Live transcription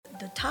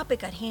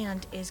topic at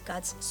hand is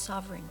God's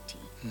sovereignty.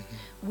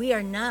 We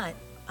are not,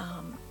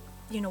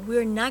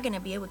 we're not going to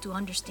be able to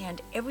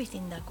understand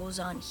everything that goes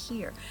on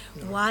here.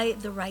 Why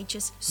the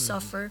righteous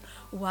suffer,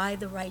 why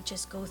the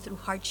righteous go through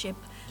hardship.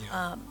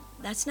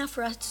 That's not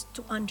for us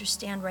to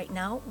understand right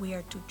now. We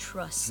are to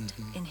trust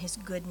in His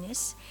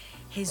goodness,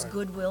 His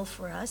goodwill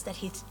for us, that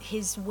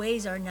His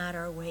ways are not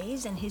our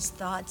ways, and His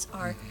thoughts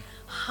are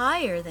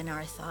higher than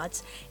our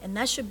thoughts. And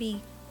that should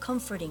be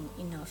comforting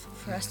enough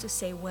for us to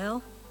say,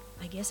 well,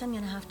 I guess I'm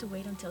going to have to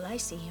wait until I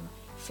see Him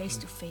face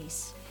to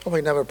face. Well,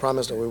 we never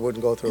promised that we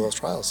wouldn't go through those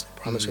trials. He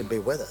promised He'd be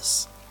with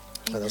us.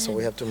 And that's what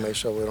we have to make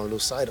sure we don't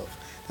lose sight of,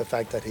 the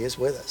fact that He is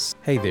with us.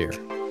 Hey there,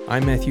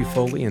 I'm Matthew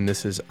Foley, and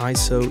this is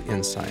ISOW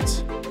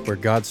Insights, where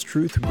God's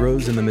truth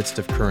grows in the midst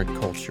of current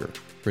culture,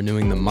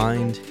 renewing the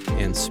mind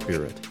and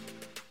spirit.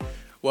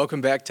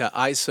 Welcome back to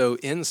ISOW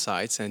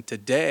Insights, and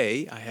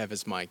today I have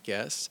as my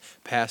guests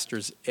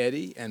Pastors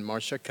Eddie and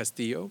Marcia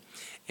Castillo,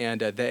 and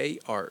they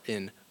are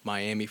in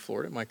Miami,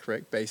 Florida. Am I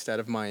correct? Based out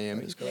of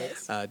Miami.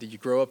 Yes. Did you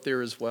grow up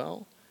there as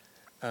well?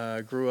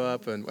 Grew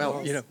up, and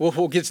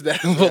we'll get to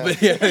that in a little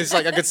bit. Yeah, it's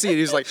like I could see it.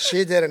 He's like,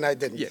 she did and I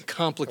didn't. Yeah,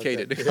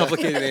 complicated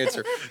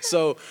answer.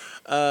 So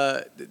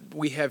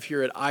we have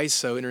here at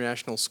ISOW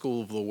International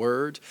School of the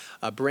Word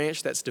a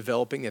branch that's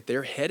developing that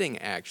they're heading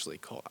actually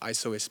called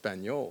ISOW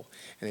Espanol,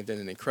 and they've done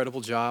an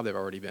incredible job. They've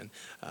already been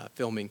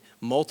filming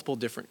multiple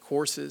different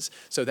courses,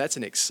 so that's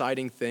an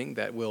exciting thing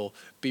that will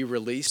be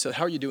released. So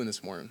how are you doing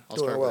this morning? I'll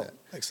start with that.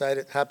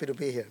 Excited, happy to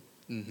be here.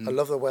 I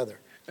love the weather,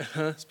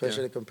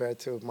 especially compared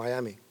to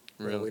Miami.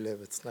 Where we live,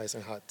 it's nice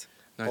and hot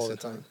all the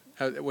time.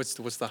 What's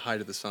the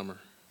height of the summer?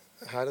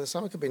 Height of the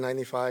summer could be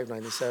 95,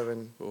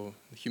 97. Oh,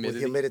 humidity?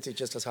 With humidity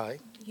just as high.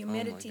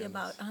 Humidity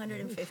about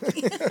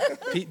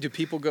 150. Do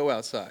people go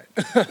outside?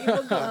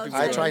 People go outside.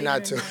 I try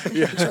not to.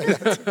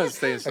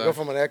 Stay inside. I go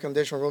from an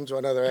air-conditioned room to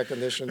another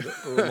air-conditioned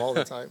room all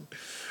the time.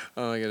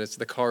 Oh my goodness,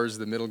 the car's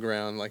the middle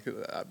ground. Like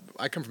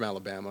I come from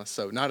Alabama,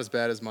 so not as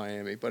bad as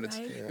Miami, but it's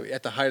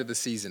at the height of the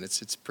the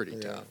it's pretty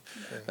tough.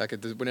 Yeah. Like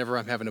whenever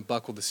I'm having to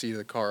buckle the seat of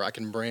the car, I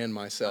can brand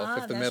myself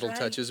if the metal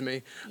touches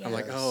me. Yes. I'm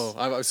like,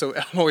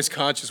 I'm always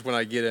conscious when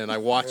I get in. I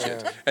watch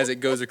it as it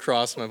goes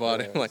across my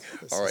body. I'm like,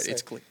 all right,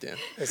 it's clicked in.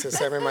 It's the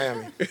same in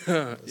Miami.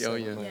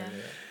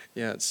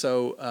 Yeah.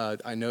 So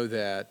I know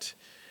that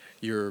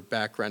your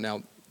background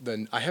now.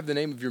 I have the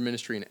name of your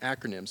ministry in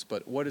acronyms,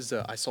 but what is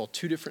I saw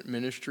two different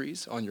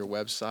ministries on your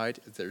website.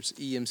 There's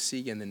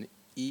EMC and then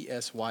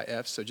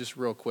ESYF. So just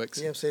real quick.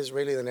 EMC is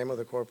really the name of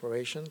the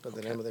corporation, but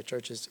the name of the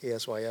church is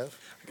ESYF,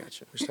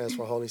 which stands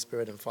for Holy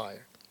Spirit and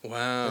Fire.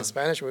 Wow. In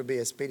Spanish, it would be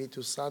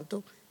Espíritu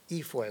Santo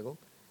y Fuego,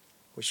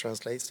 which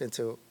translates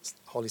into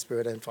Holy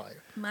Spirit and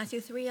Fire.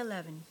 Matthew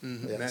 3:11.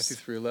 Yes. Matthew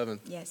 3:11.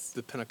 Yes.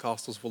 The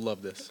Pentecostals will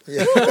love this.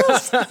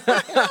 Yes.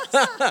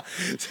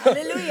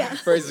 Hallelujah.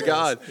 Praise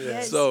God.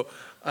 Yes. So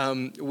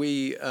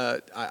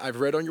I've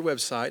read on your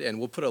website, and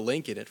we'll put a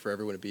link in it for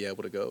everyone to be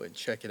able to go and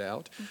check it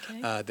out,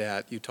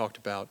 that you talked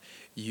about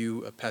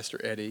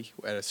Pastor Eddie,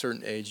 at a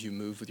certain age you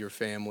moved with your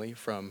family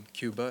from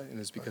Cuba, and it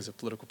was because of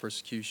political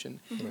persecution.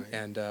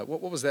 And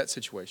what was that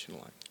situation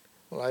like?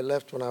 Well, I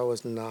left when I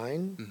was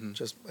 9.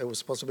 It was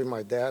supposed to be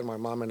my dad, my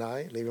mom, and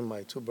I, leaving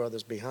my 2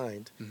 brothers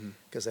behind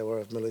because they were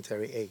of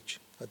military age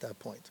at that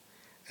point.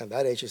 And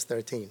that age is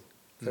 13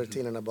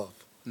 and above.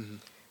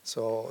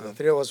 So the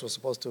 3 of us were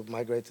supposed to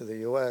migrate to the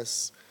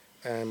U.S.,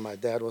 and my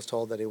dad was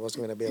told that he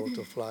wasn't going to be able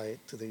to fly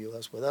to the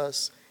U.S. with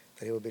us,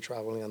 that he would be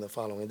traveling on the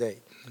following day.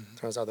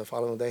 Turns out the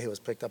following day he was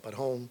picked up at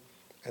home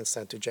and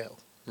sent to jail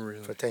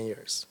for 10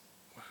 years.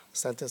 Wow.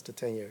 Sentenced to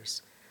 10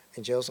 years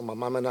in jail. So my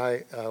mom and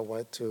I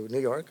went to New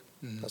York.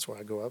 That's where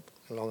I grew up,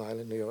 in Long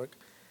Island, New York,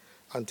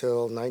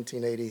 until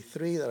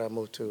 1983 that I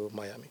moved to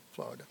Miami,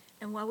 Florida.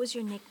 And what was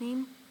your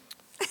nickname?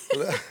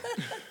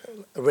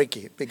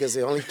 Ricky, because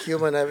the only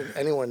Cuban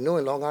anyone knew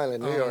in Long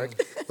Island, New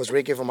York, was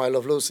Ricky from I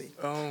Love Lucy.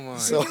 Oh, my.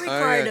 So,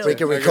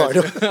 Ricky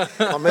Ricardo.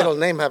 My middle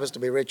name happens to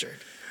be Richard.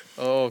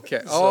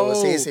 Okay. So it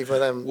was easy for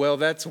them. Well,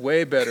 that's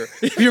way better.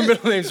 If your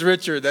middle name's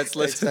Richard, that's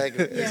less.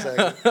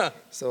 Exactly.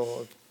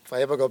 So if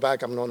I ever go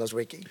back, I'm known as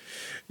Ricky.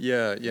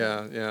 Yeah.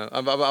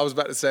 I was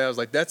about to say, I was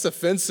like, that's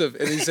offensive.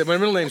 And he said, my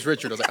middle name's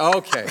Richard. I was like, oh,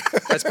 okay,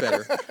 that's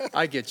better.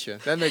 I get you.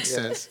 That makes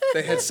sense.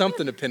 They had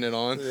something to pin it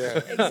on.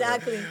 Yeah.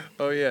 Exactly.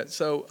 Oh, yeah.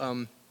 So,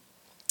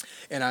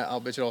 and I'll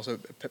bet you also,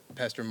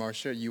 Pastor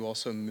Marcia, you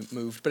also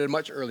moved, but at a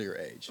much earlier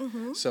age.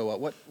 So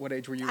what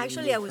age were you?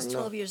 Actually, I was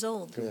 12 years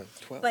old. Yeah.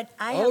 12. But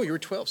you were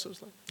 12, so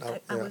it was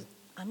like.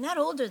 I'm not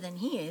older than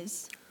he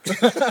is.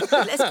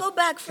 Let's go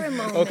back for a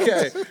moment.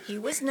 Okay. He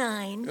was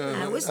 9,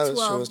 I was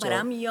 12, but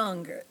I'm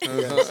younger.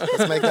 Yes.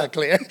 Let's make that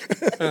clear.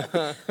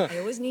 I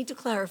always need to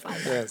clarify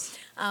that. Yes.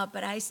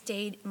 But I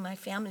stayed, my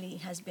family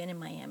has been in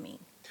Miami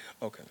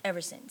ever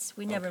since.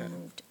 We never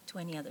moved to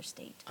any other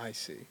state. I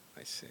see.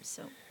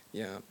 So.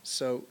 Yeah.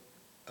 So,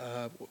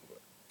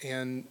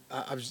 and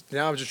I was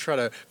just trying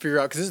to figure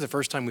out, because this is the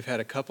first time we've had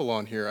a couple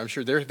on here. I'm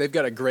sure they've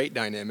got a great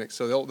dynamic,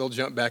 so they'll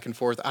jump back and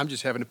forth. I'm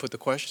just having to put the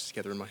questions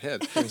together in my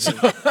head.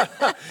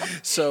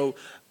 So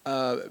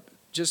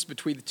just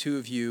between the two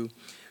of you,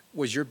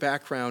 was your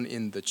background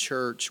in the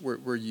church?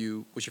 Was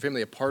your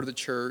family a part of the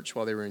church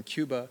while they were in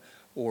Cuba,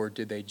 or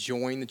did they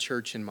join the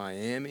church in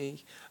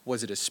Miami?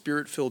 Was it a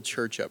spirit-filled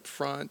church up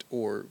front,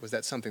 or was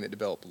that something that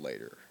developed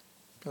later?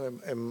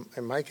 In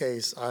my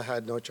case, I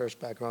had no church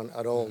background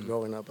at all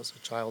growing up as a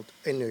child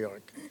in New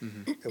York.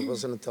 It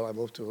wasn't until I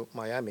moved to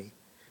Miami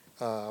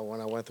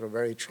when I went through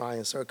very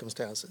trying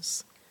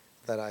circumstances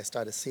that I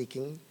started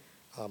seeking.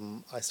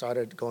 I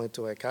started going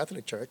to a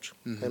Catholic church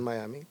in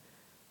Miami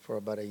for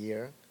about a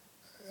year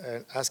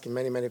and asking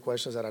many, many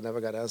questions that I never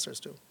got answers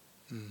to,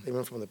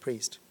 even from the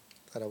priest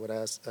that I would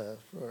ask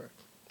for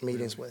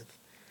meetings with.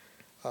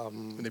 Were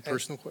they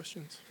personal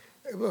questions?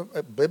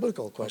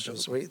 Biblical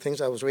questions,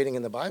 things I was reading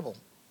in the Bible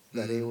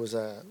that he was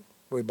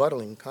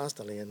rebuttaling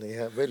constantly, and he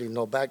had really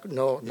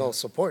no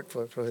support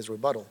for his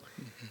rebuttal.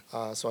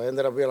 So I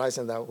ended up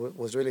realizing that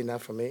was really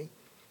not for me,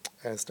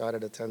 and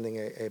started attending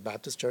a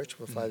Baptist church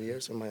for 5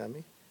 years in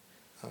Miami.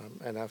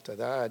 And after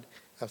that,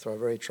 after a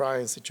very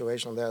trying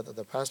situation there that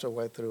the pastor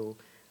went through,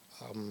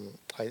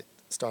 I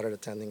started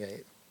attending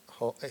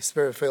a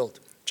spirit-filled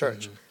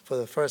church for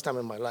the first time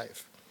in my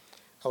life.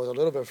 I was a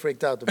little bit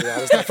freaked out, to be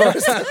honest, at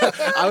first.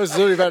 I was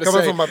literally about to say.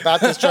 Coming from a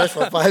Baptist church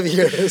for 5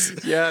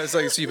 years. Yeah, it's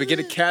like, so you begin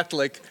a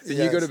Catholic, then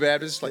you go to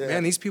Baptist, like,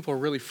 man, these people are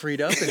really freed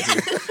up in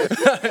here.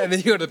 And then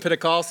you go to the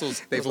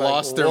Pentecostals, they've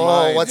lost their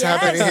mind. What's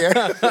happening here?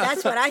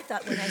 That's what I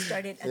thought when I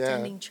started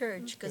attending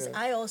church, because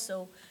I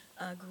also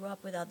grew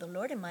up without the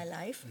Lord in my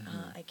life.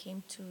 I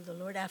came to the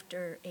Lord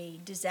after a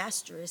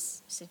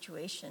disastrous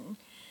situation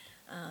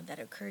that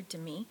occurred to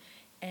me.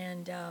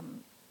 And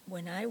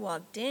when I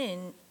walked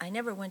in, I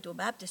never went to a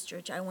Baptist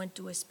church. I went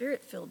to a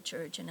spirit-filled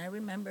church. And I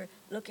remember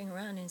looking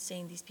around and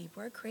saying, these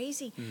people are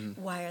crazy.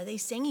 Why are they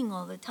singing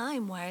all the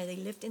time? Why are they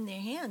lifting their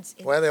hands?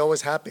 Why are they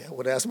always happy? I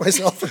would ask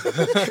myself.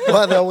 Why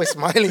are they always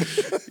smiling?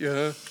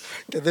 Yeah.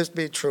 Could this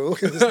be true?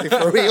 Could this be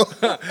for real?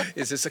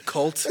 Is this a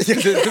cult?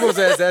 People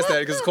ask that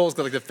because cults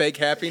got like the fake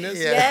happiness.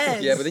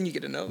 Yes. Yeah, but then you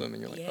get to know them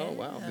and you're like, oh,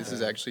 wow, this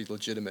is actually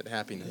legitimate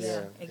happiness.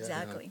 Yeah,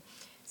 exactly.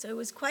 So it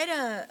was quite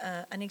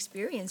an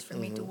experience for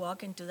me to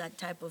walk into that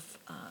type of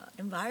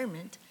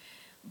environment.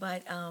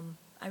 But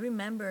I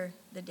remember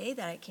the day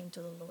that I came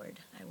to the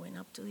Lord. I went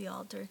up to the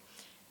altar,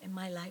 and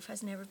my life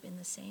has never been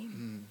the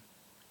same.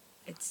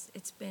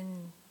 It's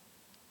been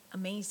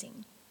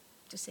amazing,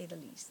 to say the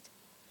least.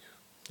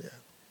 Yeah.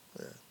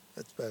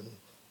 It's been.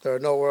 There are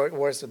no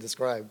words to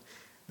describe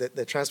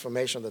the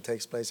transformation that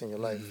takes place in your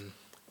life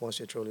once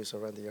you truly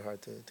surrender your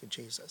heart to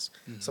Jesus.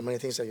 So many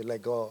things that you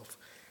let go of.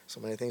 So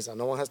many things that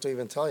no one has to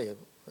even tell you.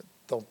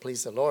 Don't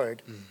please the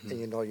Lord, and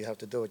you know you have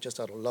to do it just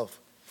out of love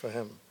for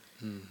Him.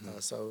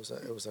 So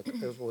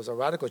it was a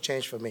radical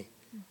change for me.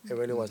 It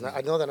really was. I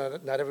know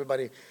that not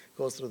everybody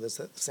goes through the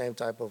same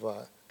type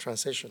of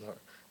transition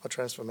or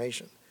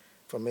transformation.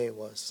 For me, it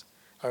was.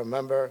 I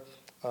remember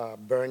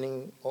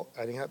burning.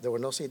 There were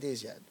no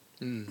CDs yet,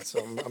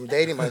 so I'm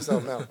dating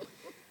myself now.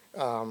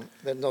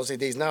 There's no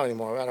CDs now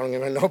anymore. I don't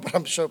even know, but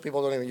I'm sure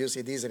people don't even use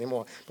CDs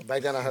anymore. But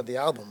back then I had the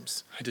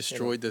albums. I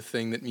destroyed the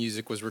thing that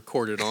music was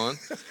recorded on.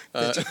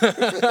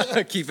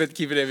 Keep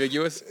it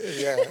ambiguous.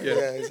 Yeah,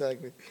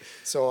 exactly.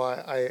 So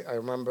I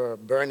remember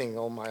burning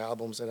all my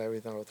albums and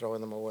everything, or throwing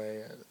them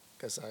away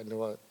because I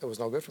knew it was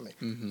no good for me.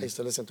 I used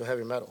to listen to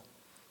heavy metal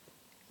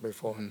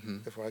before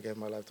I gave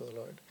my life to the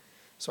Lord.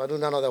 So I knew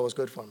none of that was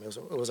good for me.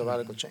 It was a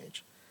radical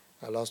change.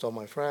 I lost all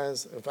my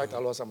friends. In fact, I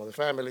lost some of the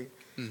family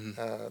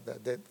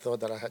that they thought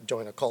that I had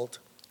joined a cult.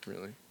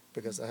 Really?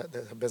 Because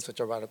there had been such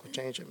a radical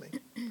change in me.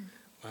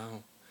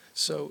 Wow.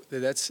 So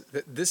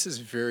this is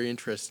very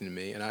interesting to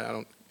me, and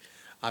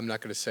I'm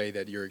not going to say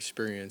that your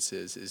experience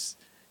is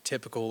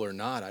typical or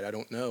not. I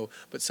don't know,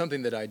 but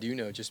something that I do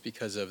know, just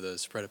because of the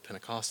spread of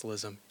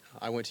Pentecostalism.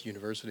 I went to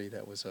university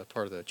that was a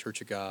part of the Church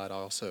of God. I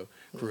also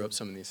grew up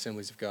some in the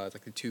Assemblies of God,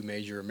 like the two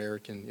major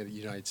American,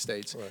 United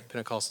States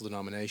Pentecostal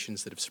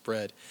denominations that have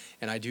spread.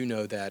 And I do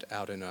know that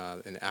out in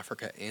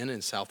Africa and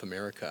in South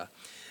America,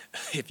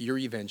 if you're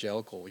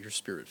evangelical, you're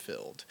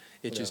spirit-filled.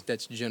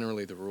 That's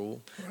generally the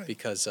rule,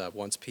 because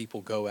once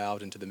people go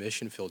out into the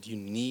mission field, you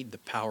need the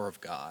power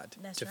of God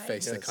to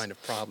face the kind of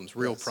problems,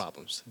 real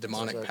problems,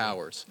 demonic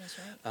powers,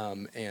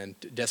 and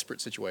desperate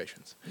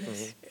situations.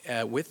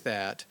 With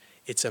that,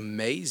 it's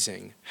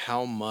amazing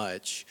how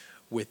much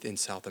within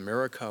South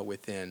America,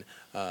 within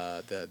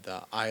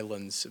the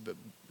islands,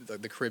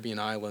 the Caribbean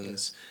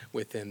islands,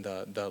 within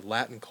the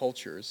Latin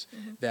cultures,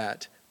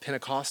 that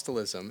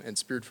Pentecostalism and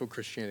spirit-filled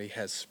Christianity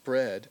has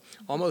spread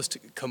almost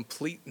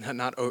complete,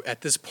 not at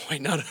this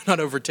point, not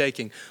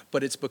overtaking,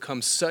 but it's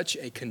become such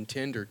a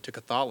contender to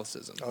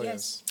Catholicism. Oh,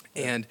 yes.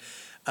 And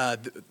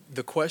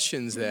the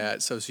questions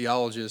that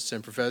sociologists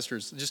and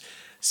professors, just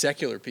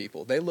secular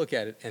people, they look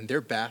at it and they're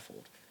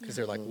baffled. Because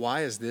they're like,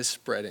 why is this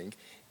spreading,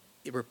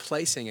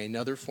 replacing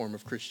another form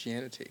of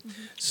Christianity?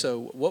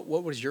 So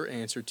what was your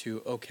answer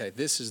to, okay,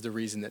 this is the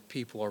reason that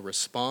people are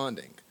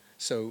responding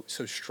so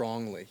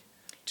strongly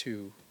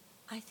to...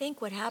 I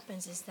think what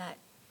happens is that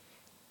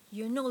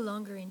you're no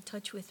longer in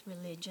touch with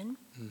religion,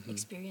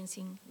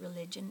 experiencing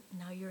religion.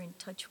 Now you're in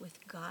touch with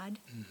God,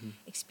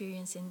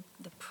 experiencing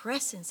the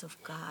presence of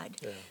God,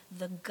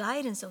 the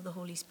guidance of the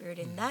Holy Spirit.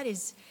 And that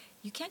is,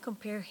 you can't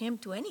compare him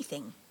to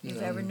anything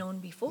you've ever known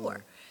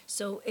before.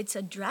 So it's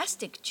a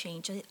drastic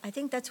change. I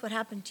think that's what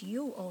happened to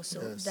you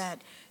also,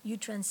 that you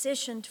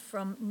transitioned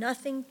from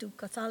nothing to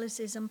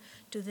Catholicism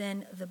to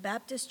then the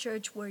Baptist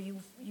church, where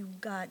you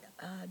got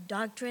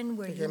doctrine,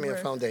 where It you gave me a were,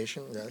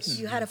 foundation, yes.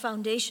 you had a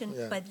foundation,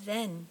 Yeah. but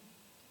then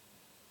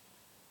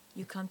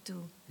you come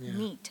to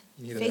meet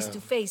Yeah. face to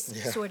face,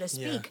 Yeah. so to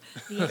speak,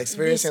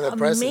 Experiencing this the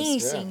presence,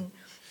 amazing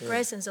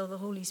presence of the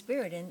Holy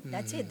Spirit, and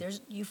that's it.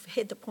 You've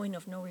hit the point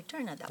of no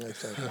return at that,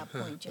 Exactly. at that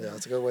point. You Yeah, know?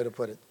 that's a good way to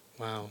put it.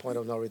 Wow. Point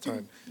of no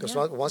return. Because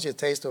Yeah. once you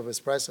taste of his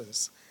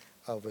presence,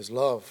 of his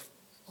love,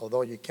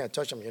 although you can't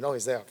touch him, you know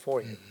he's there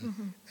for you.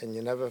 And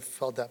you never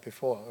felt that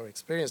before or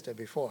experienced it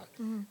before.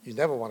 You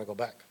never want to go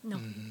back. No,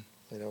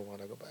 You never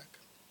want to go back.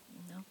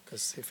 no.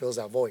 Because he fills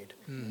that void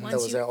that Once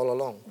was you- there all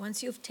along.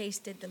 Once you've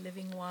tasted the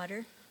living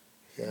water,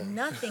 Yeah.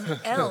 nothing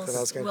else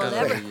else can will come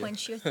ever back.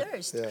 quench your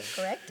thirst. Yeah.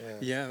 Correct?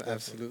 Yeah,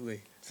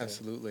 absolutely.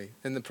 Absolutely.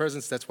 And the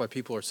presence, that's why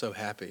people are so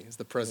happy, is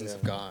the presence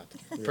of God.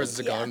 The presence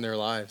of God Yeah. in their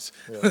lives.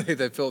 Yeah.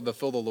 They feel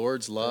the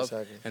Lord's love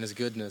Exactly. and his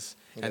goodness,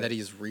 and that he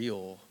is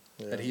real.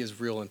 That he is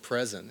real and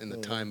present in the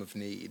time of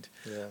need.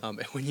 Yeah.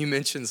 And when you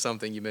mentioned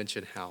something, you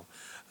mentioned how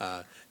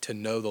to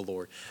know the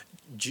Lord.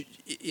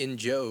 In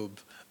Job,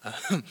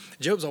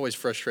 Job's always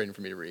frustrating for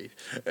me to read.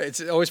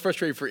 It's always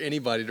frustrating for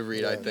anybody to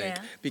read, I think,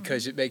 Yeah.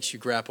 because it makes you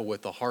grapple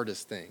with the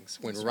hardest things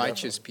when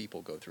righteous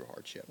people go through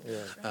hardship.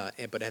 Yeah.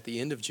 But at the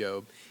end of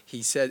Job,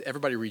 he said,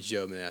 everybody reads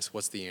Job and asks,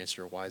 what's the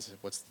answer? Why is it?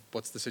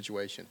 What's the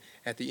situation?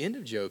 At the end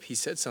of Job, he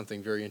said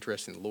something very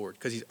interesting to the Lord,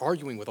 because he's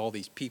arguing with all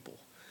these people.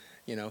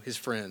 You know, his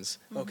friends.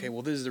 Okay,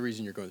 well, this is the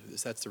reason you're going through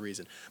this. That's the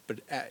reason.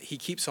 But he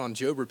keeps on,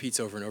 Job repeats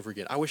over and over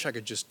again, I wish I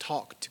could just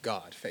talk to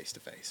God face to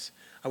face.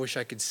 I wish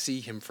I could see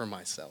him for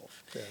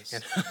myself. Yes.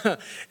 And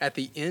at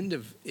the end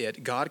of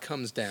it, God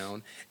comes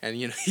down and,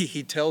 you know,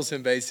 he tells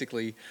him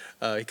basically,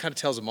 he kind of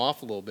tells him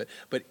off a little bit.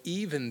 But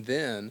even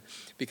then,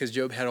 because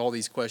Job had all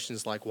these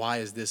questions like, why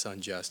is this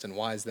unjust and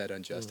why is that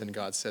unjust? And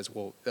God says,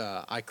 well,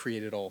 I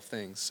created all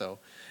things. So,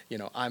 you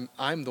know,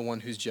 I'm the one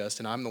who's just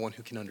and I'm the one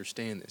who can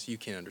understand this. You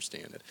can't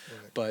understand it.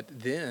 Right. But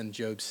then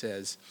Job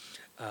says,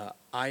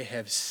 I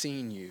have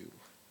seen you.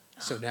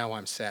 So now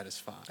I'm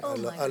satisfied. Oh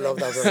my I love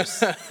that goodness.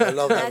 verse. I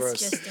love that That's verse.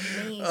 just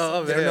amazing.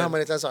 Oh, You don't know how man.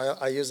 many times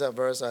I use that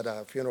verse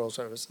at funeral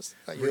services,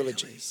 at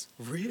eulogies.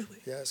 Really?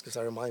 Yes, because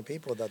I remind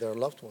people that their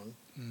loved one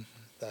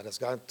that has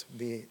gone to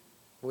be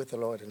with the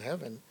Lord in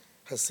heaven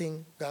has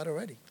seen God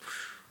already.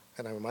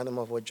 And I remind them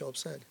of what Job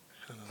said.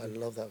 I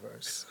love that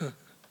verse.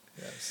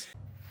 Yes.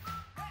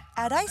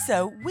 At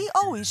ISOW, we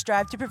always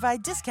strive to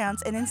provide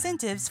discounts and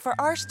incentives for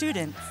our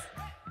students.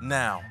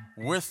 Now,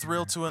 we're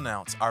thrilled to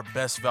announce our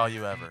best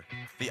value ever,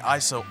 the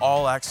ISO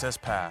All Access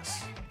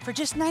Pass. For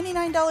just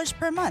 $99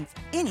 per month,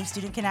 any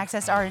student can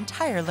access our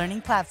entire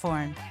learning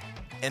platform.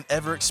 An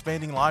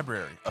ever-expanding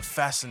library of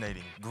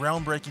fascinating,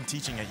 groundbreaking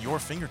teaching at your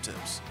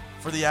fingertips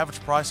for the average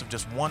price of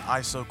just one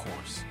ISO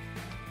course.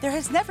 There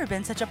has never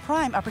been such a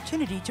prime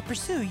opportunity to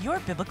pursue your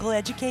biblical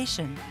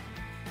education.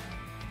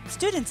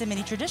 Students in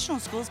many traditional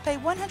schools pay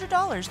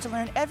 $100 to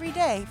learn every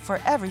day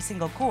for every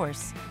single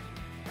course.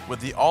 With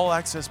the All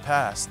Access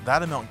Pass,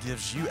 that amount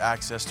gives you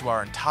access to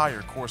our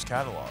entire course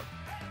catalog.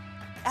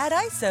 At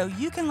ISOW,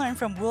 you can learn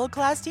from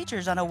world-class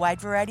teachers on a wide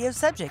variety of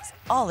subjects,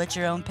 all at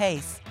your own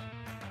pace.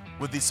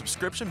 With the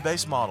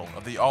subscription-based model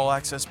of the All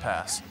Access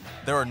Pass,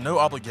 there are no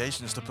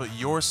obligations to put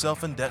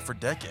yourself in debt for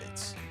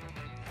decades.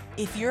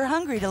 If you're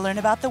hungry to learn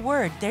about the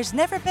Word, there's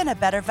never been a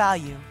better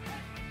value.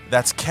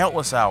 That's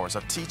countless hours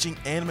of teaching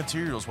and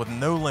materials with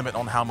no limit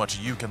on how much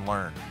you can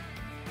learn.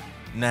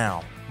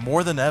 Now,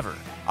 more than ever,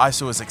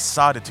 ISO is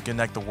excited to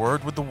connect the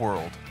Word with the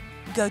world.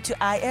 Go to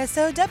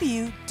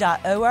isow.org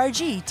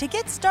to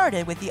get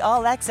started with the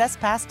All Access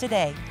Pass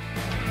today.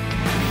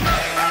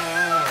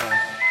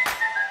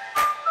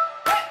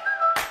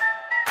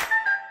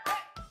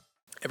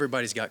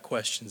 Everybody's got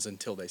questions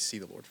until they see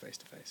the Lord face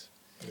to face.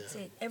 That's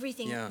it.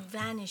 Everything Yeah.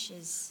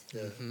 vanishes,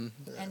 Yeah.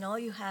 and all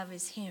you have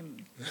is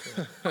Him.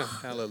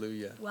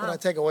 Hallelujah. What I Wow.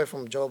 take away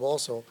from Job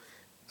also,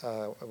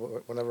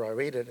 whenever I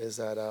read it, is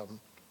that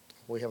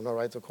we have no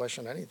right to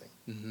question anything.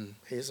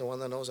 He's the one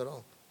that knows it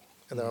all.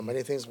 And there are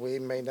many things we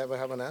may never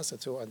have an answer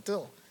to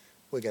until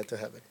we get to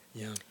heaven.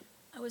 Yeah.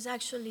 I was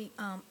actually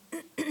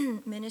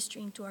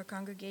ministering to our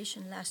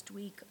congregation last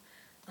week.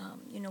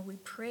 We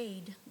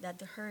prayed that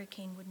the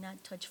hurricane would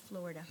not touch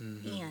Florida,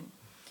 Ian.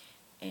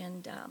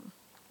 And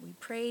we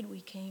prayed,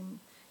 we came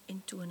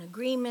into an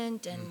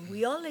agreement, and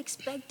we all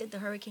expected the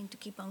hurricane to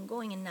keep on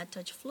going and not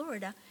touch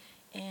Florida.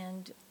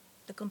 And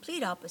the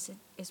complete opposite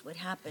is what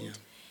happened.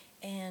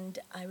 And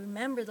I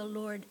remember the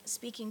Lord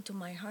speaking to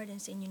my heart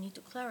and saying, you need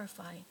to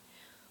clarify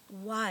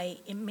why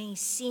it may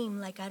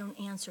seem like I don't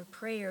answer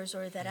prayers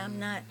or that I'm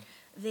not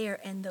there.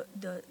 And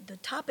the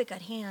topic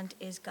at hand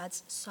is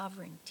God's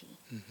sovereignty.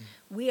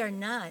 We are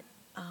not,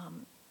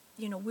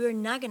 we're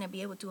not going to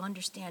be able to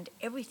understand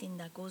everything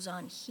that goes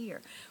on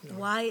here. No.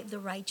 Why the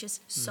righteous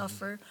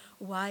suffer,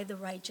 why the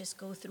righteous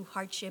go through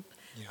hardship.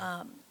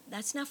 Yeah.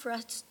 That's not for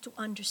us to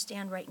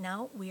understand right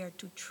now. We are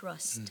to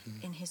trust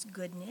in his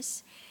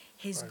goodness,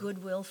 his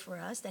goodwill for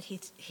us, that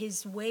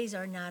his ways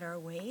are not our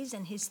ways,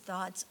 and his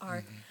thoughts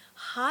are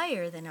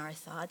higher than our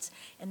thoughts.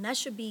 And that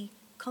should be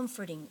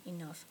comforting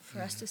enough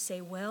for us to say,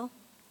 well,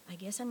 I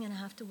guess I'm going to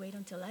have to wait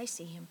until I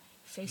see him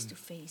face to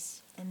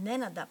face. And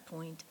then at that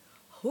point,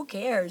 who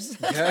cares?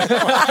 I'm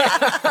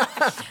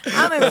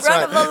in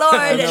front of the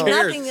Lord and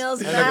nothing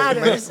else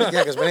matters.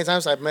 Because many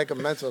times I make a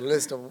mental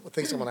list of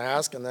things I'm going to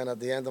ask, and then at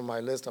the end of my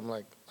list, I'm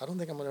like, I don't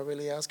think I'm going to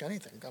really ask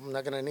anything. I'm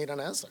not going to need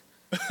an answer.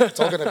 It's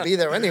all going to be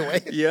there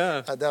anyway.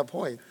 Yeah. At that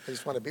point, I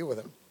just want to be with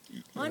him.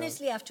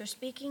 Honestly, after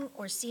speaking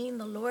or seeing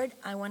the Lord,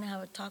 I want to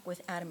have a talk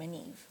with Adam and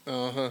Eve.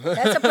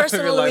 That's a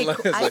personal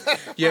request.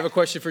 You have a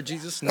question for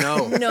Jesus?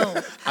 No.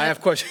 No. I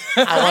have questions.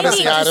 I need to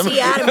see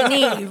Adam and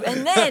Eve,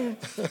 and then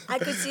I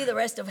could see the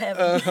rest of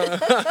heaven.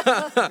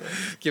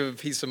 Give a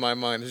piece of my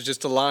mind. There's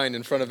just a line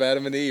in front of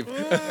Adam and Eve.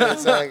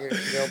 Exactly.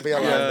 There'll be a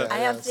line there. I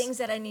have things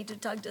that I need to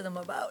talk to them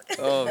about.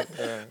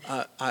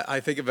 I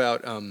think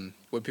about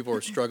when people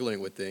are struggling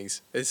with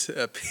things. It's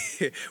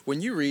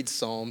when you read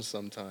Psalms,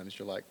 sometimes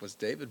you're like, was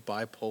David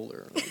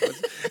bipolar?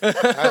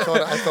 I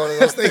thought of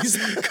those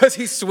things because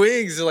he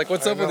swings. You're like,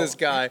 what's up with this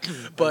guy?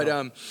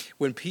 But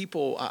when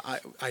people,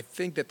 I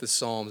think that the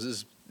Psalms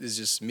is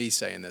just me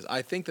saying this.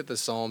 I think that the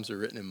Psalms are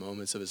written in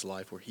moments of his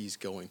life where he's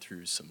going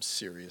through some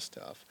serious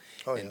stuff,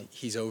 and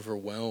he's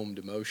overwhelmed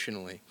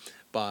emotionally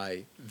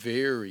by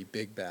very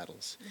big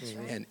battles.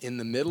 Right. And in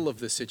the middle of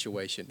this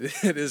situation,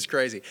 it is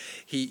crazy.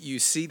 You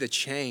see the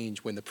change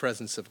when the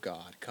presence of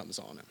God comes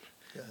on him.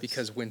 Yes.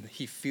 Because when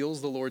he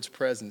feels the Lord's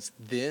presence,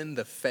 then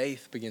the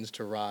faith begins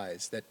to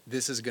rise that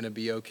this is going to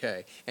be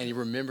okay. And he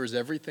remembers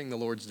everything the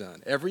Lord's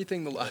done.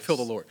 Everything, I feel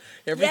the Lord.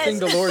 Everything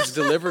the Lord's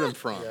delivered him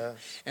from. Yes.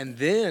 And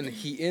then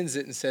he ends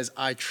it and says,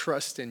 I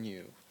trust in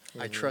you.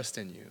 I trust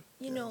in you.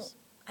 You know,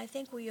 I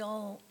think we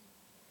all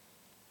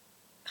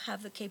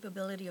have the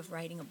capability of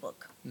writing a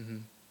book.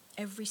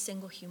 Every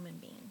single human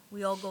being.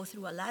 We all go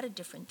through a lot of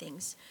different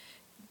things,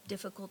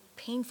 difficult,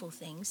 painful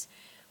things.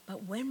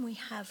 But when we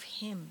have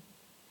him,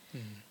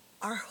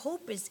 our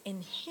hope is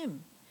in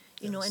him,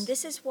 you know, and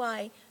this is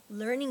why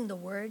learning the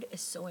word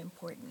is so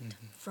important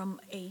from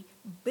a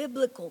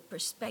biblical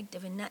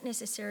perspective and not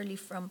necessarily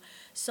from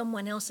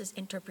someone else's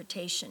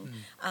interpretation.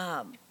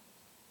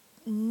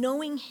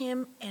 Knowing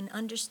him and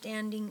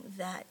understanding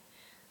that,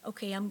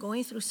 okay, I'm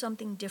going through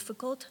something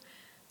difficult.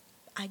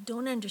 I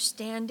don't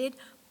understand it,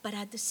 but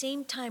at the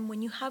same time,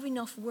 when you have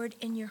enough word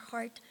in your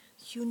heart,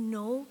 you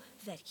know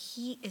that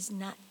he is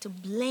not to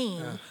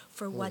blame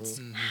for what's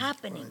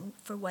happening,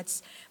 for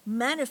what's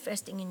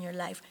manifesting in your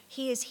life.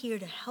 He is here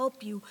to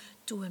help you,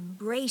 to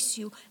embrace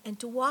you, and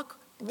to walk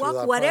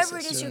whatever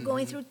it is you're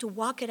going through, to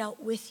walk it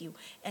out with you.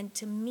 And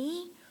to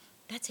me,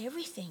 that's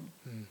everything.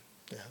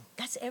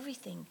 That's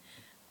everything.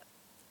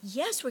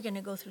 Yes, we're going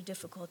to go through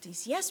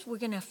difficulties. Yes, we're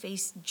going to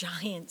face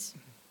giants.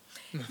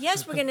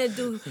 Yes, we're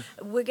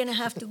going to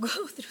have to go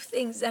through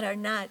things that are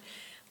not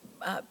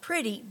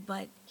pretty,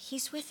 but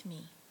he's with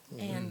me.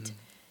 And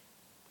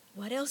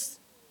what else?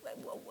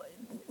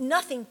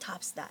 Nothing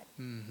tops that.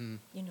 You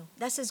know,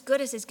 that's as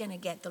good as it's going to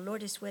get. The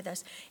Lord is with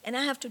us. And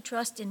I have to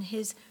trust in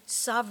his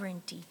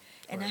sovereignty.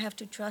 And I have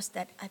to trust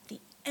that at the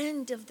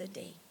end of the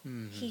day,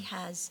 he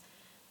has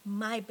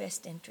my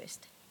best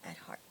interest at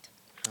heart.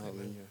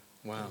 Hallelujah.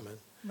 Wow. Amen.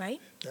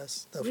 Right?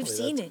 Yes, definitely. We've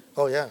seen it.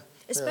 Oh, yeah.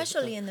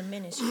 Especially in the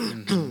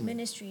ministry.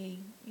 Ministry,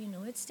 you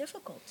know, it's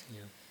difficult.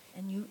 Yeah.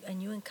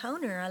 And you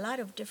encounter a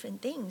lot of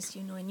different things,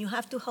 you know, and you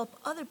have to help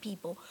other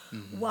people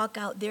walk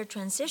out their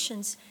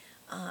transitions.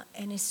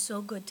 And it's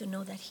so good to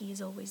know that he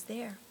is always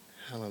there.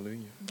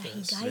 Hallelujah. That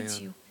he guides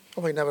you.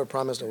 Well, we never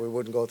promised that we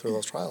wouldn't go through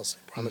those trials.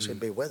 He promised he'd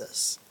be with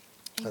us.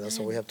 Amen. And that's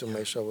what we have to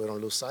make sure we don't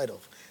lose sight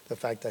of, the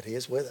fact that he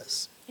is with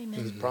us. Amen.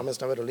 He's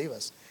promised never to leave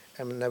us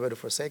and never to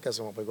forsake us.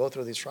 And when we go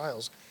through these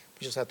trials,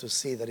 we just have to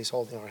see that he's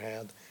holding our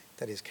hand,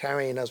 that he's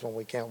carrying us when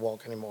we can't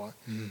walk anymore,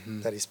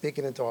 that he's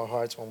speaking into our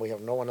hearts when we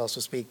have no one else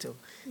to speak to,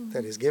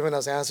 that he's giving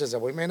us answers that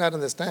we may not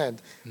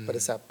understand, but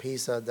it's that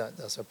peace that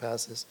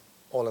surpasses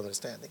all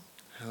understanding.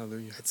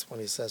 Hallelujah. It's when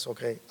he says,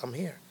 okay, I'm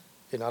here.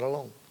 You're not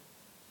alone.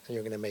 And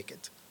you're going to make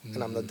it.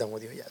 And I'm not done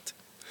with you yet.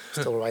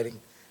 I'm still writing.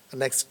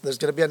 There's going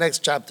to be a next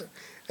chapter.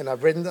 And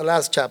I've written the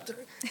last chapter.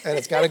 And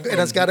it's got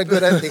a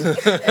good ending.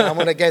 And I'm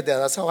going to get there.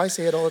 That's how I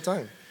see it all the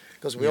time.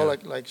 Because we all,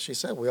 like she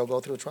said, we all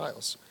go through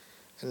trials.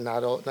 And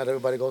not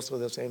everybody goes through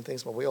the same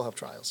things, but we all have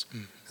trials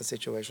and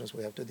situations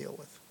we have to deal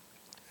with.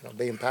 You know,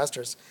 being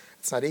pastors,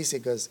 it's not easy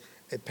because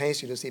it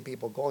pains you to see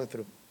people going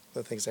through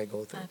the things they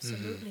go through.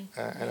 Absolutely.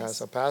 And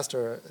as a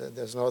pastor,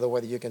 there's no other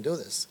way that you can do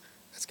this.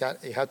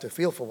 You have to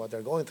feel for what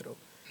they're going through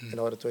in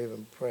order to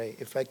even pray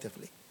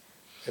effectively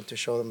and to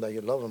show them that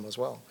you love them as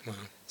well.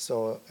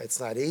 So it's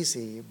not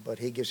easy, but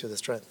he gives you the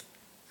strength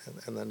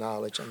and the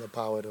knowledge and the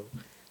power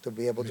to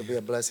be able to be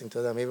a blessing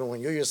to them, even when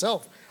you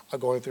yourself are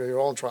going through your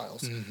own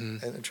trials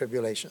and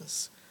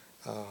tribulations.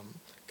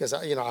 because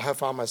I have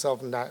found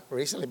myself, not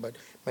recently, but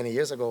many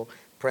years ago,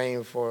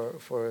 praying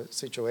for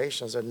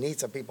situations or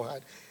needs that people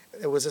had.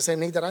 It was the same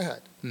need that I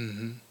had.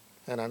 Mm-hmm.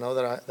 And I know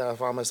that I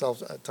found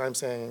myself at times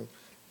saying,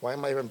 why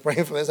am I even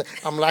praying for this?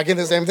 I'm lacking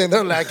the same thing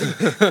they're lacking.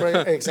 For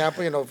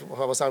example,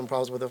 I was having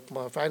problems with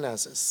my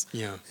finances.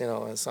 Yeah.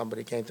 And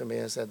somebody came to me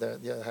and said that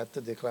I had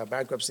to declare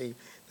bankruptcy.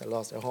 They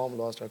lost their home,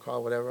 lost their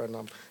car, whatever. And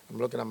I'm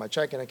looking at my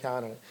checking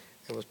account, and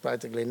it was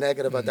practically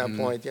negative at that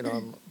point.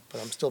 But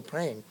I'm still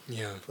praying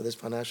for this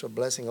financial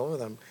blessing over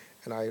them.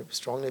 And I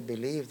strongly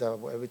believe that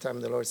every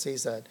time the Lord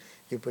sees that,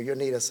 you put your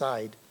need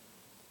aside,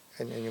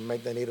 and you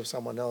make the need of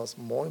someone else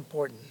more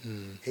important,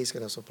 He's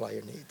going to supply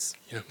your needs.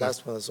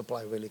 That's when the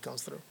supply really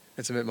comes through.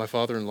 It's my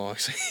father-in-law.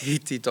 He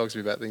talks to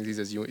me about things. He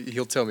says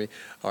he'll tell me,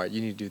 all right, you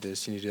need to do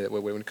this, you need to do that.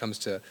 When it comes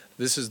to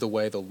this is the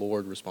way the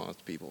Lord responds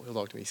to people. He'll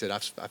talk to me. He said, I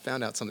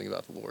found out something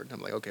about the Lord. And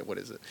I'm like, okay, what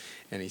is it?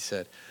 And he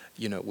said,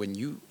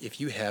 if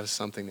you have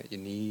something that you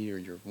need or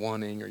you're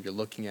wanting or you're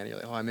looking at it, you're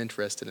like, oh, I'm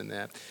interested in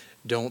that.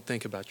 Don't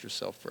think about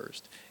yourself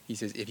first. He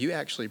says, if you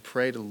actually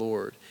pray to the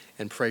Lord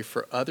and pray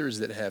for others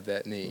that have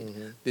that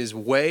need, there's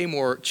way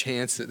more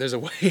chance there's a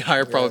way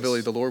higher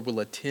probability the Lord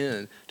will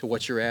attend to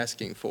what you're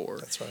asking for.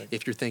 That's right.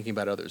 If you're thinking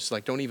about others.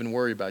 Like, don't even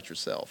worry about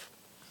yourself.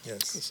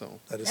 Yes.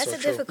 So That's so a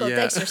true. difficult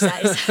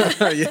exercise.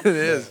 Yeah, it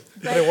is.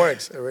 But it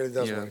works. It really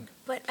does work.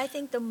 But I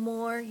think the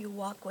more you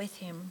walk with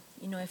Him,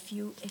 if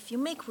you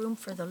make room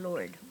for the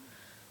Lord,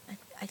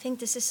 I think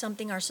this is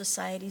something our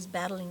society is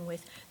battling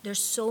with. There's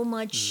so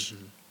much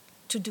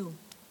to do.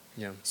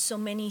 Yeah. So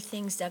many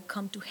things that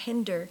come to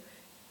hinder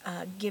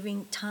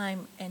giving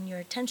time and your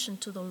attention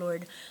to the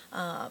Lord.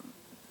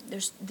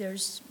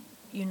 There's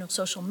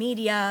social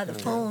media, the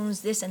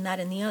phones, this and that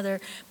and the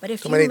other. But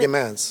if Too many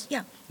demands.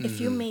 Yeah.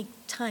 If you make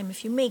time,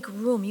 if you make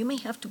room, you may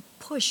have to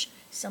push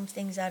some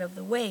things out of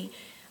the way.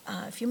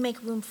 If you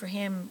make room for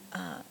Him,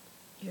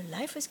 your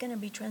life is going to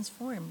be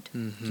transformed.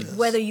 Yes.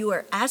 Whether you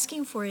are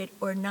asking for it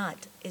or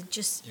not, it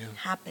just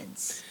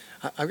happens.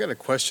 I've got a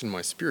question in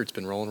my spirit. It's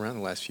been rolling around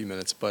the last few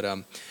minutes, but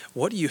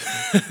what do you,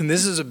 and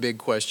this is a big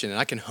question, and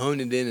I can hone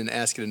it in and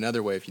ask it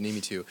another way if you need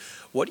me to.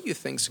 What do you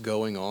think's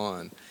going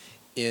on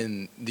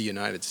in the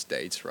United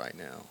States right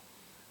now?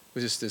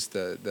 Just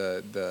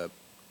the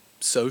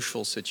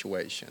social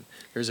situation.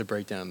 There's a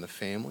breakdown in the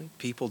family.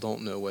 People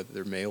don't know whether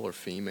they're male or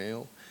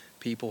female.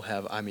 People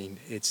have,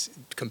 it's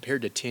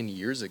compared to 10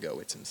 years ago,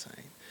 it's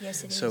insane.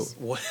 Yes, it is. So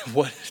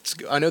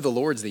I know the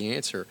Lord's the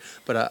answer,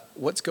 but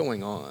what's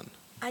going on?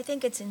 I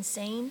think it's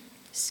insane,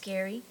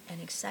 scary,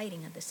 and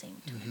exciting at the same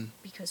time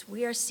because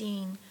we are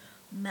seeing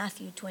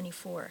Matthew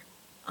 24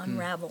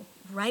 unravel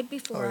right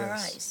before our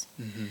eyes.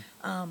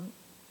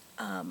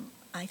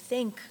 I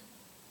think,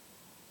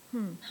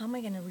 how am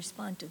I going to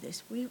respond to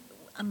this?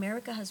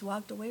 America has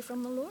walked away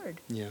from the Lord.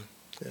 Yeah.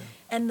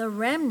 And the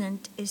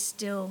remnant is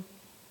still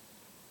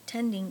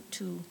tending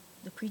to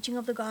the preaching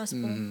of the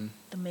gospel,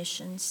 the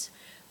missions,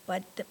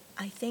 but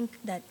I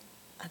think that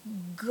a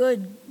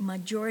good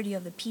majority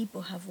of the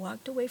people have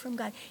walked away from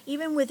God.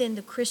 Even within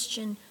the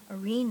Christian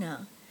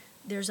arena,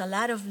 there's a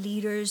lot of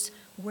leaders,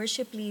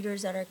 worship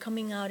leaders that are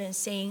coming out and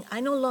saying,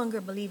 I no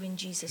longer believe in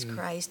Jesus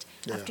Christ.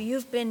 Yeah. After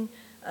you've been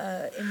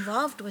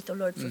involved with the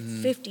Lord for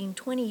 15,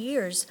 20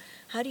 years,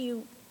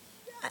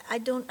 I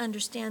don't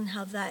understand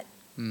how that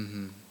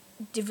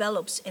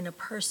develops in a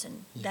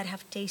person that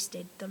have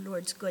tasted the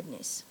Lord's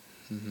goodness.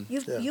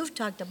 We've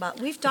talked about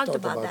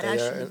that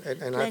actually.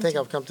 Yeah. And I think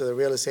I've come to the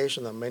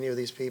realization that many of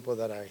these people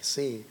that I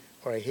see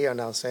or I hear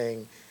now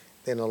saying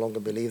they no longer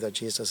believe that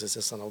Jesus is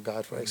the Son of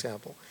God, for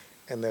example,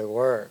 and they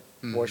were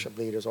worship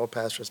leaders or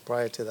pastors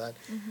prior to that,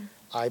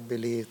 I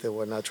believe they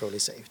were not truly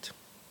saved.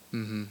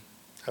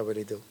 I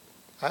really do.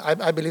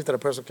 I believe that a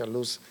person can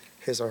lose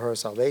his or her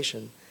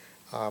salvation,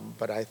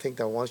 but I think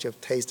that once you've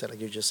tasted,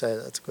 like you just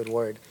said, that's a good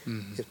word,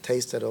 you've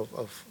tasted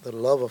of the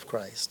love of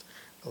Christ,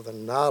 of the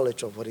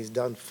knowledge of what He's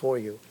done for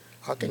you,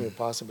 how can you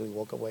possibly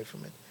walk away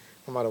from it?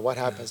 No matter what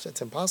happens,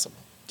 it's impossible.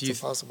 It's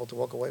impossible to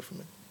walk away from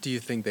it. Do you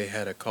think they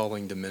had a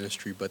calling to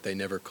ministry, but they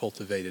never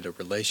cultivated a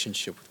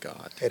relationship with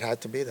God? It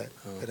had to be that.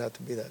 It had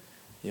to be that.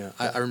 Yeah,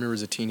 I remember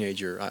as a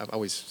teenager,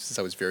 since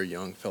I was very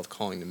young, felt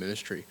calling to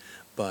ministry,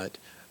 but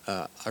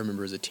I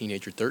remember as a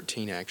teenager,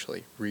 13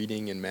 actually,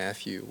 reading in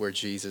Matthew where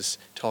Jesus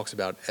talks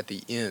about at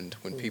the end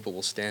when people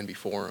will stand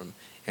before Him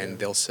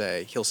and he'll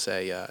say,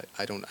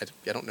 I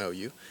don't know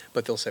you,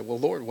 but they'll say, well,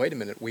 Lord, wait a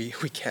minute, we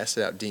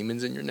casted out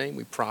demons in your name,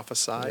 we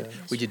prophesied,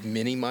 we did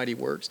many mighty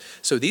works.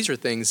 So these are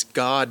things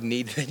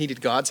they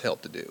needed God's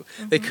help to do.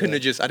 They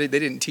couldn't have they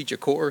didn't teach a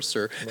course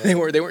or they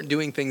weren't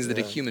doing things that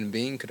a human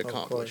being could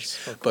accomplish.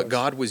 Of course. But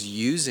God was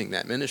using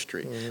that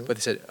ministry. But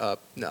they said,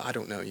 no, I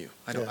don't know you.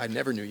 I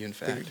never knew you, in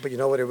fact. But you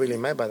know what it really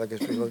meant by that?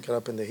 If you look it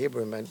up in the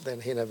Hebrew, it meant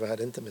then He never had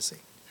intimacy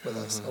with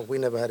us, or we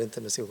never had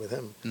intimacy with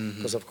Him.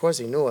 Because of course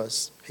He knew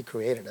us, He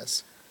created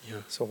us.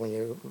 Yeah. So when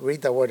you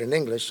read that word in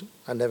English,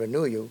 I never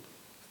knew you,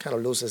 it kind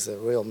of loses the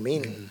real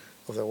meaning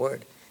of the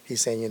word.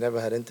 He's saying you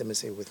never had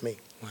intimacy with me.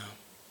 Wow.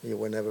 You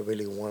were never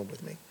really one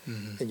with me.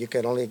 And you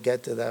can only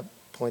get to that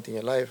point in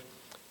your life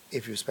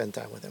if you spend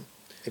time with Him,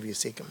 if you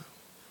seek Him.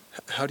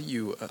 How do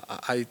you,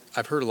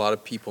 I've heard a lot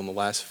of people in the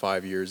last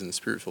 5 years in the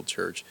spiritual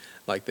church,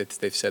 like that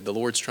they've said the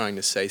Lord's trying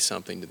to say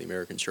something to the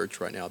American church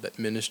right now, that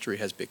ministry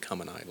has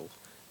become an idol,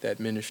 that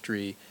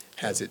ministry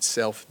has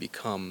itself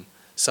become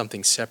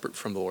something separate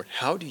from the Lord.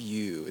 How do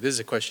you, this is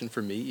a question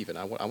for me even,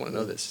 I want to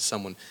know this as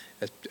someone,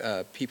 as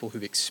people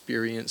who've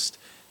experienced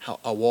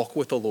a walk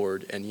with the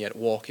Lord and yet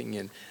walking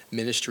in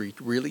ministry,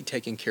 really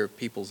taking care of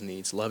people's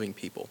needs, loving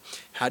people.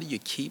 How do you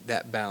keep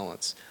that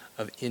balance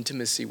of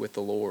intimacy with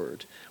the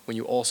Lord when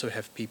you also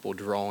have people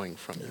drawing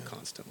from you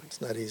constantly? It's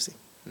not easy.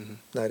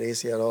 Not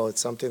easy at all. It's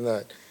something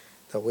that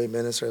we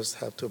ministers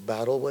have to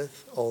battle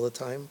with all the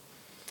time,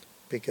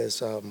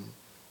 because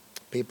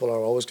people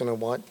are always going to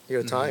want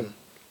your time,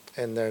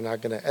 and they're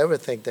not going to ever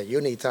think that you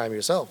need time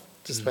yourself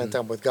to spend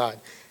time with God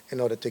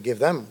in order to give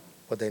them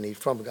what they need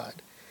from God.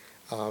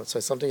 So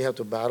it's something you have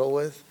to battle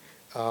with,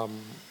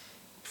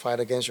 fight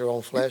against your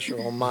own flesh, your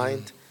own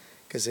mind,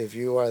 because if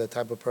you are the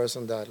type of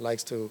person that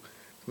likes to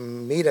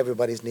meet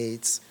everybody's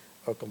needs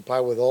or comply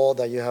with all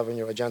that you have in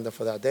your agenda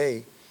for that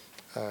day,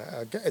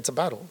 it's a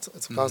battle.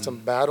 It's a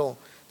constant battle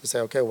to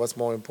say, okay, what's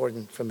more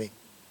important for me?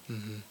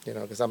 You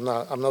know, because I'm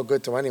no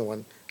good to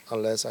anyone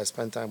unless I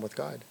spend time with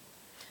God.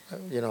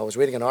 You know, I was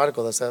reading an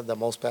article that said that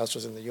most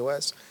pastors in the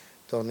U.S.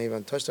 don't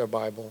even touch their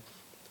Bible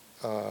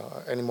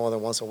any more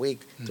than once a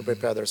week to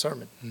prepare their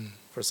sermon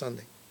for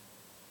Sunday.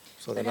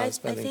 So they're not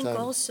spending time. I think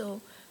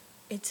also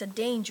it's a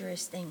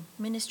dangerous thing.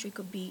 Ministry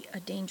could be a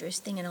dangerous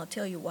thing, and I'll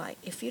tell you why.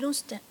 If you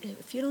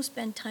don't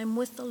spend time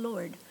with the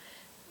Lord,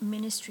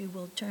 ministry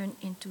will turn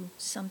into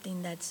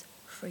something that's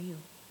for you.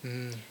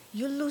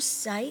 You lose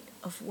sight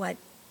of what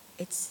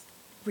it's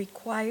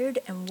required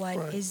and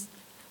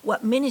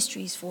what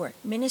ministry is for.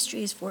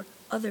 Ministry is for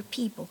other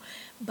people.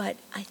 But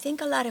I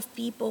think a lot of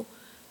people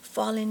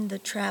fall in the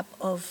trap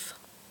of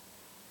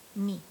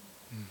me.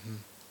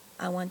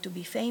 I want to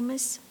be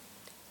famous.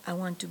 I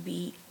want to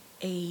be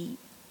a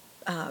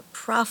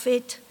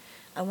prophet.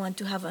 I want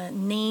to have a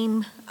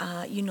name,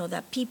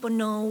 that people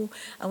know.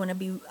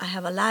 I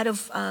have a lot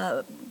of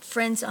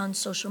friends on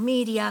social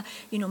media.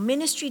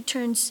 Ministry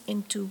turns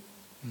into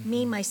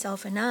me,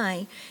 myself, and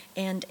I,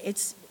 and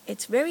it's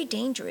very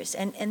dangerous.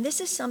 And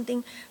this is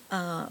something,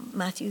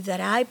 Matthew, that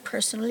I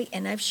personally,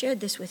 and I've shared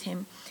this with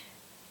him,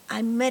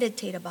 I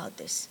meditate about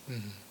this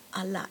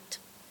a lot.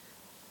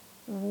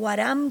 What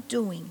I'm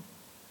doing,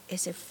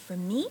 is it for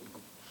me?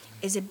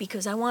 Is it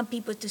because I want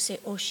people to say,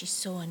 oh, she's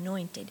so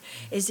anointed?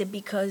 Is it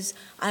because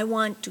I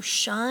want to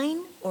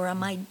shine, or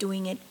am I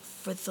doing it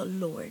for the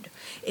Lord?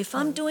 If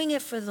I'm doing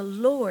it for the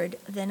Lord,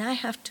 then I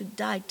have to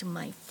die to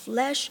my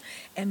flesh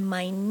and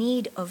my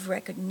need of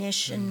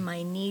recognition,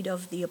 my need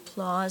of the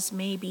applause,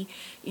 maybe.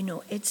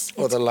 It's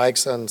or the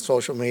likes on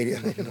social media.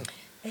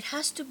 It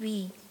has to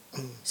be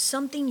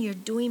something you're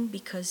doing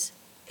because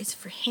it's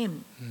for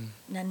Him,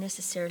 not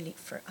necessarily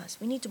for us.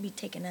 We need to be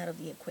taken out of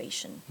the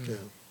equation.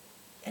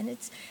 And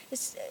it's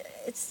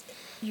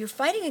you're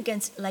fighting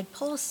against, like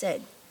Paul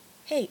said,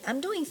 hey,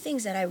 I'm doing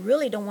things that I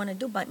really don't want to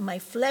do, but my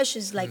flesh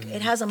is like,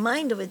 it has a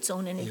mind of its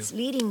own, and it's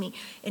leading me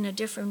in a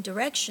different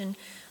direction.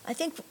 I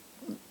think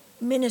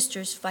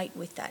ministers fight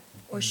with that,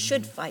 or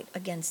should fight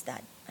against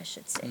that, I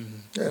should say.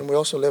 Yeah, and we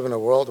also live in a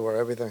world where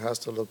everything has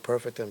to look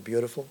perfect and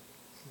beautiful.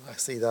 I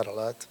see that a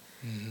lot.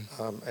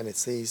 And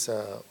it's these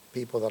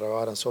people that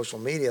are out on social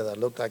media that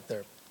look like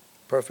they're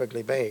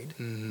perfectly made,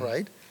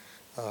 right?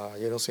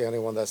 You don't see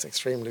anyone that's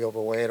extremely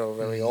overweight or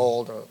very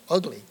old or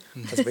ugly.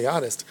 Let's be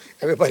honest.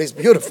 Everybody's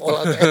beautiful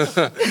out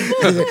there.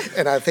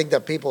 And I think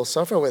that people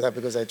suffer with that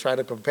because they try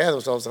to compare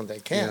themselves and they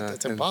can't.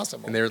 It's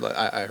impossible. And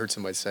I heard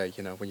somebody say,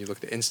 when you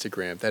look at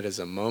Instagram, that is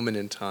a moment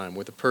in time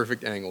with the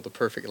perfect angle, the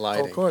perfect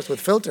lighting. Of course, with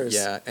filters.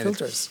 Yeah.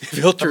 Filters.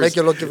 Filters. To make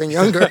you look even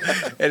younger.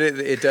 And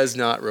it does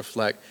not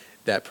reflect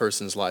that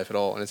person's life at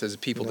all. And it says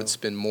people that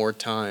spend more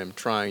time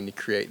trying to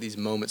create these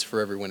moments for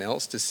everyone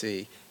else to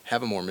see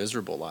have a more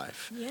miserable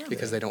life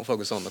because they don't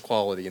focus on the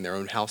quality in their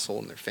own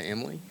household and their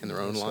family and their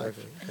own life.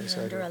 And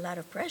you're under a lot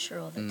of pressure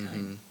all the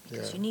time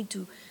because you need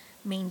to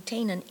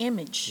maintain an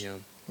image,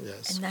 and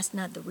that's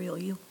not the real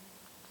you.